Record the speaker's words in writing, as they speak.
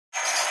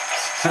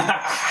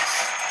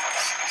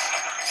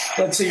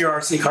Let's see your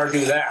RC car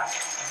do that.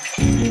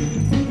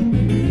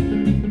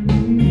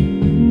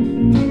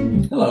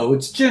 Hello,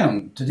 it's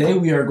Jim. Today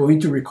we are going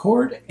to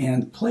record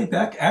and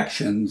playback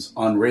actions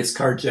on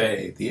RACECAR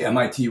J, the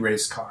MIT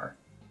race car.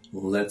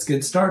 Let's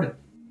get started.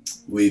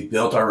 We've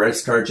built our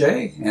RACECAR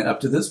J, and up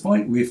to this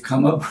point we've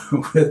come up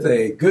with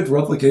a good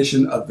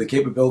replication of the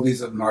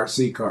capabilities of an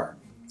RC car.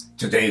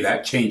 Today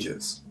that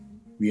changes.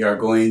 We are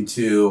going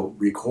to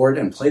record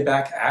and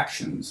playback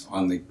actions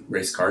on the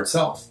race car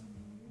itself.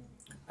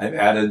 I've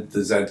added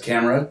the Z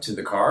camera to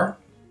the car.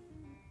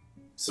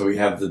 So we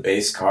have the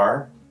base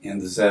car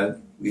and the Z.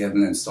 We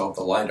haven't installed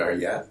the LiDAR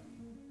yet.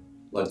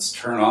 Let's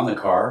turn on the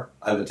car.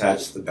 I've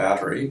attached the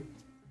battery.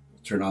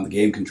 Turn on the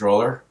game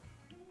controller.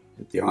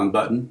 Hit the on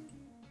button.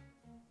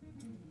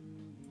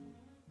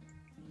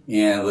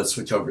 And let's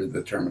switch over to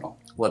the terminal.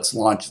 Let's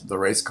launch the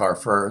race car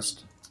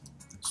first.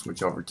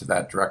 Switch over to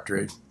that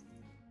directory.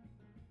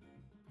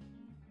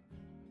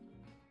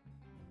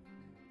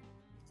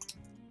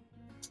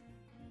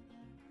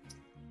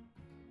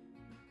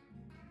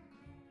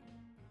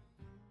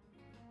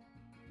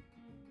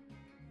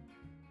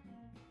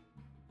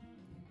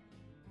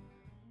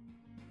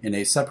 In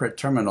a separate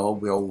terminal,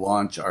 we'll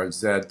launch our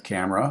Z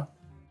camera.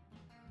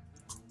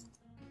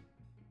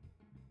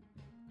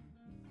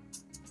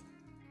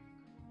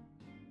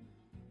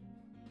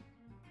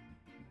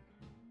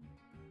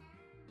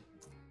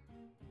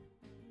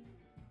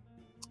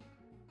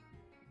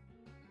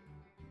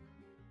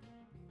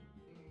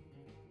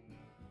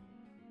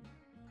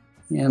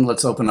 And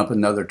let's open up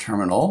another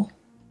terminal.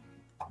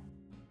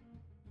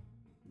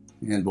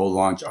 And we'll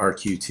launch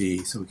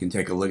RQT so we can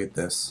take a look at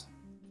this.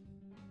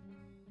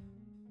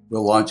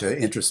 We'll launch an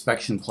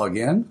introspection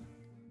plugin,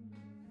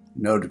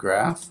 node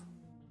graph.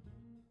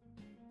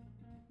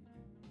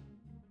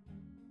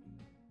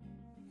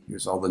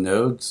 Here's all the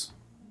nodes.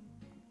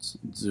 Let's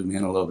zoom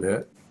in a little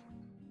bit.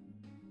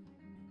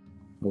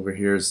 Over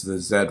here's the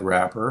Z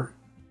wrapper.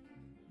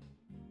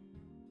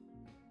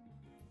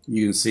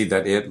 You can see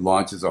that it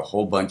launches a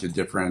whole bunch of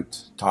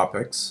different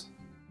topics.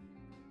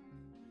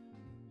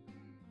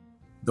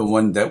 The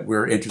one that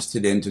we're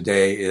interested in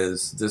today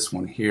is this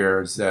one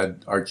here, Z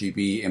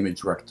RGB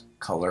image rect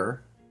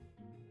color.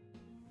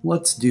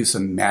 Let's do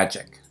some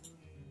magic.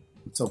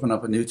 Let's open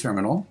up a new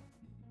terminal.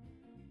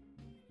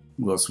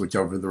 We'll switch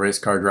over to the race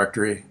car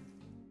directory.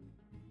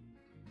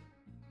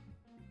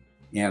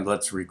 And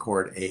let's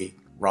record a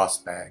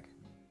Rosbag.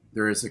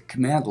 There is a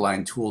command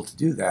line tool to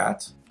do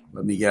that.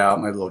 Let me get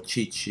out my little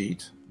cheat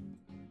sheet.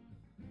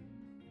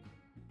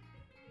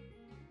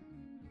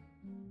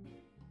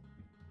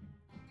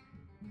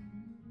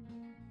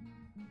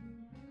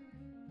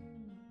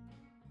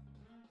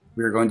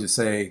 We're going to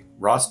say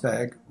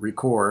Rosbag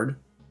record,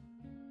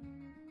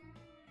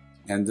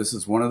 and this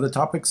is one of the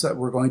topics that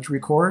we're going to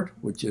record,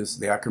 which is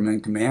the Ackerman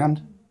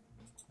command.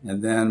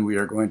 And then we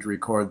are going to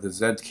record the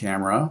Z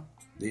camera,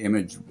 the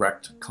image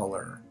rect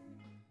color.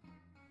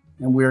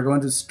 And we are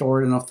going to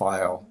store it in a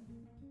file,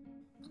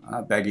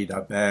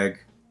 baggy.bag.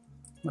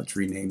 Let's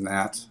rename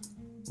that.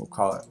 We'll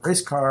call it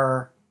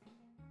racecar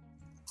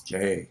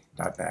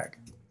j.bag.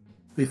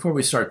 Before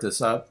we start this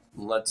up,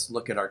 let's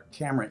look at our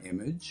camera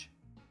image.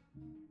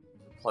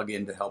 Plug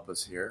in to help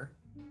us here.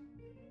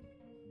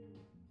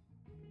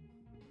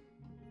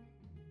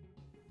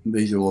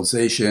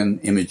 Visualization,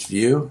 image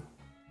view.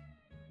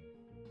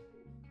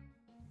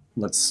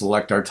 Let's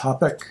select our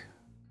topic.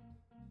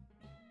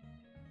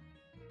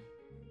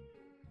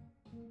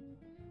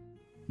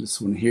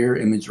 This one here,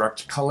 image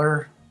rect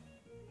color.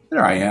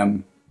 There I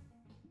am.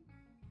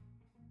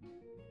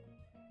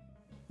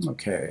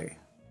 Okay.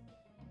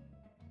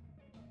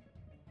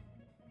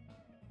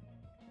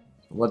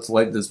 Let's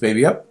light this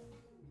baby up.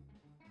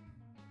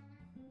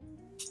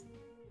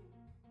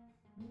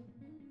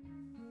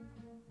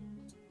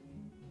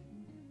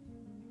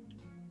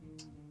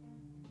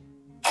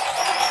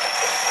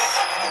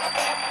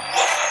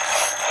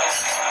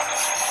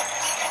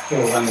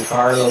 Go around the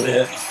car a little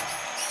bit.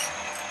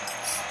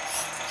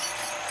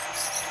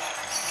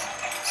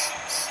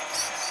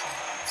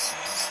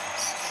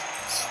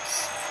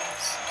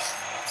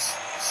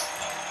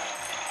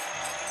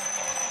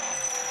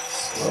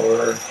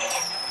 Slower.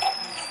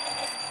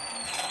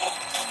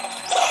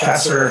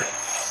 Faster.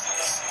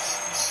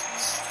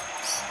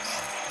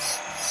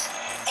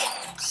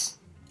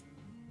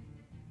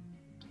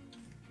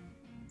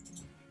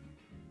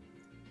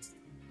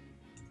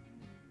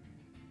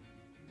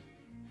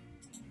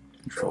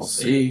 Control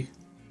C.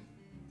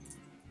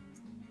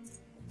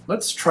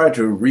 Let's try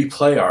to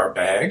replay our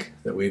bag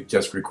that we've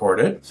just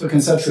recorded. So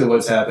conceptually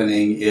what's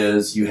happening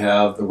is you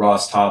have the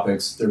ROS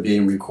topics, they're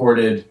being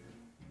recorded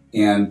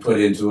and put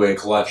into a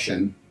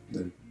collection.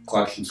 The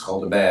collection's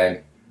called a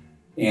bag.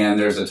 And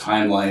there's a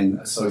timeline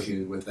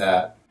associated with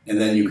that. And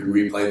then you can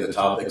replay the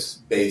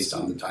topics based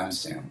on the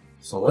timestamp.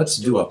 So let's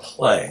do a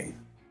play.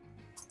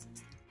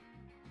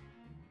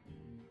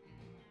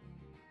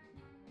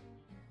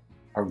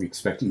 Are we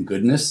expecting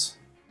goodness?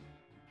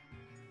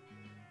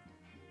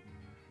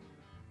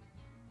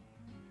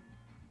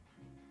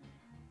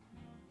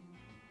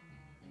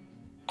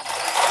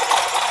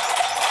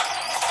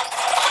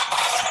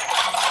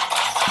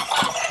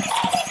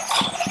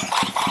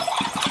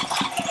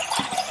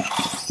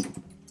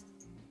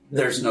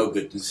 There's no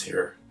good news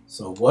here.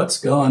 So what's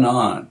going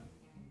on?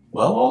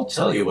 Well, I'll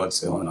tell you what's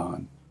going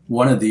on.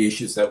 One of the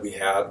issues that we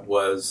had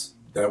was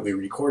that we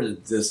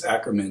recorded this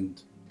Ackerman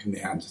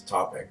command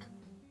topic.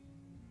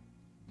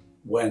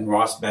 When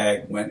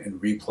Rosbag went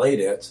and replayed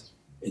it,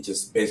 it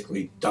just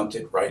basically dumped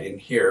it right in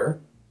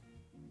here,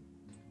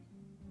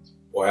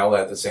 while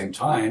at the same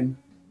time,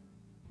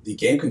 the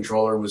game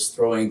controller was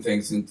throwing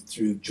things in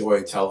through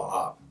Joy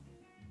Teleop.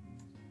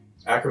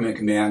 Ackerman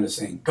command is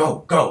saying,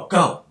 go, go,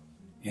 go.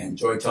 And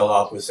Joy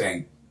Teleop was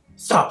saying,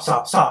 stop,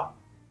 stop, stop.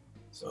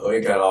 So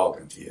it got all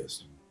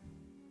confused.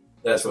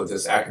 That's what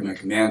this Ackerman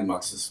command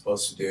mux is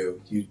supposed to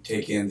do. You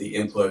take in the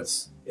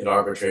inputs, it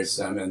arbitrates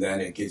them, and then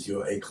it gives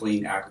you a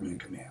clean Ackerman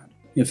command.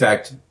 In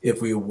fact,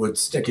 if we would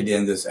stick it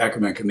in this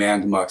Ackerman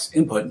command mux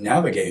input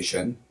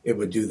navigation, it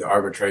would do the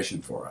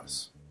arbitration for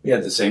us. We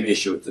had the same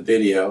issue with the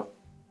video.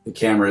 The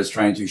camera is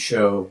trying to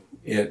show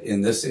it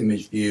in this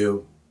image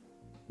view.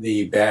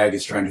 The bag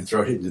is trying to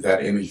throw it into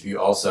that image view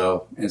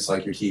also, and it's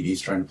like your TV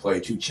is trying to play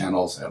two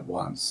channels at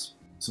once.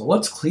 So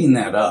let's clean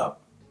that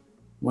up.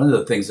 One of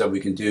the things that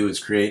we can do is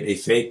create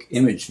a fake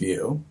image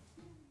view.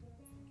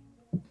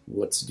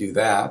 Let's do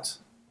that.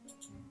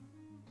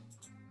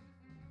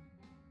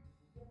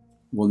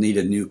 We'll need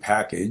a new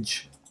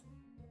package.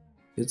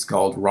 It's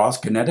called ROS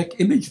Kinetic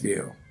Image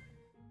View.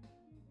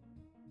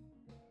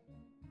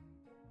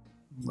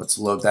 Let's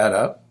load that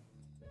up.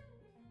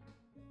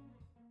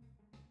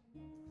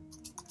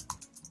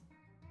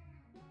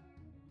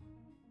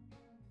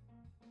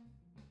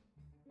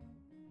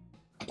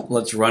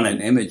 Let's run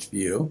an image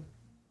view.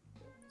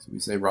 So we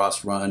say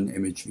ROS run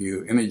image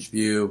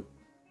view,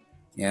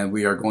 and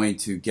we are going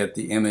to get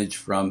the image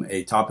from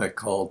a topic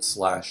called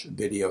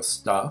 /video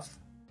stuff.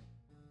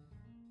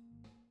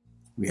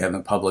 We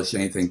haven't published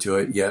anything to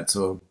it yet,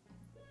 so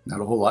not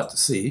a whole lot to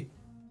see.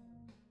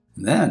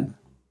 And then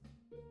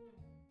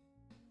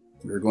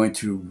we're going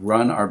to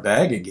run our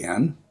bag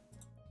again,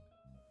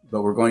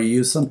 but we're going to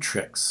use some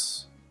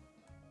tricks.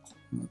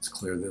 Let's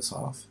clear this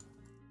off.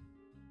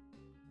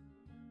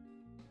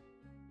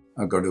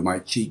 I'll go to my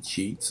cheat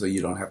sheet so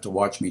you don't have to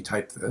watch me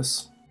type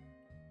this.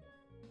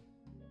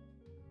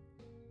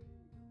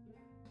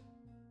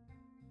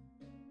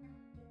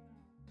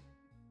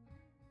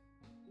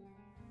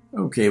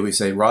 Okay, we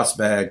say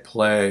Rosbag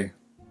play.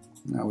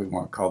 Now we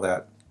want to call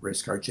that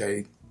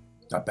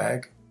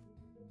RACECAR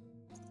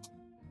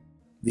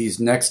These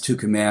next two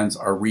commands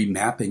are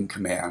remapping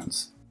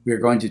commands. We are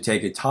going to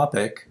take a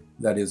topic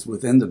that is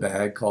within the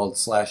bag called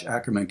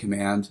 /Ackerman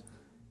command,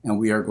 and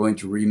we are going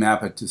to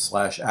remap it to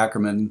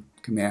 /Ackerman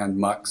command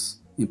mux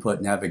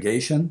input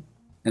navigation.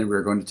 And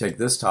we're going to take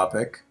this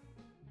topic,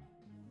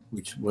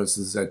 which was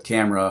the Z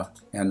camera,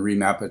 and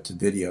remap it to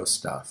video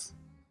stuff,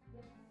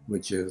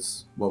 which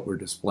is what we're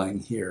displaying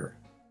here.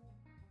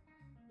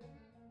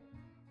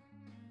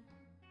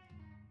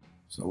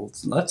 So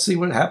let's see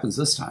what happens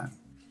this time.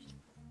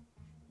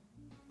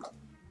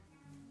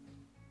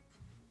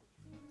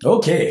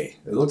 Okay,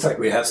 it looks like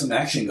we have some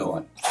action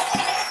going.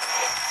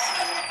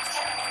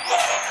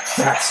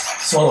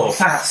 Fast, slow,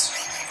 fast,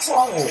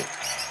 slow.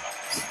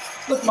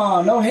 Look,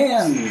 Mom, no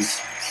hands.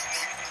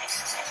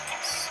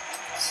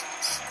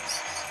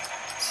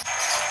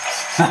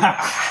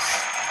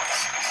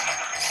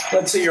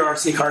 Let's see your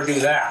RC car do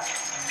that.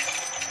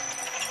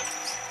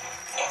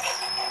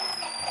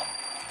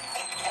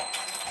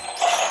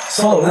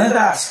 Slow, then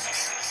fast.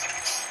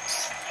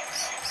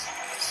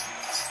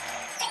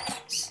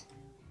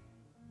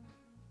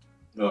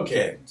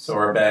 Okay, so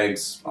our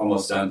bag's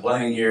almost done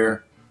playing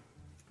here.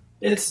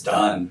 It's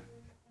done.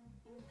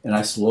 And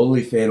I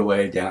slowly fade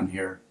away down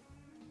here.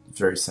 It's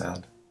very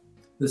sad.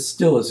 This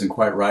still isn't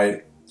quite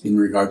right in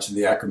regard to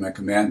the Ackerman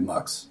command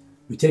mux.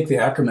 We take the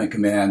Ackerman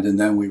command and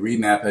then we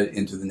remap it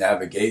into the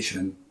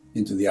navigation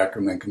into the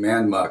Ackerman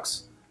command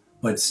mux,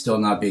 but it's still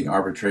not being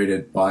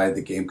arbitrated by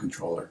the game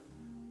controller.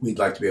 We'd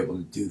like to be able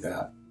to do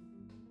that.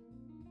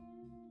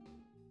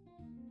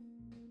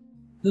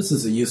 This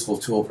is a useful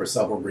tool for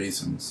several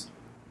reasons.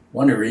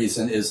 One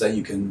reason is that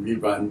you can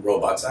rerun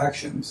robots'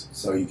 actions,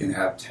 so you can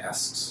have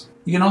tests.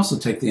 You can also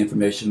take the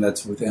information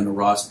that's within a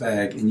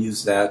Rosbag and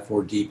use that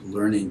for deep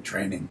learning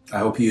training. I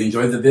hope you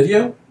enjoyed the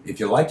video.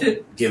 If you liked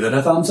it, give it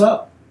a thumbs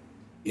up.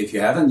 If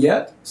you haven't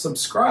yet,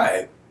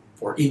 subscribe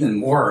for even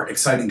more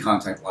exciting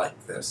content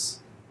like this.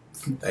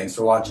 Thanks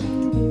for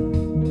watching.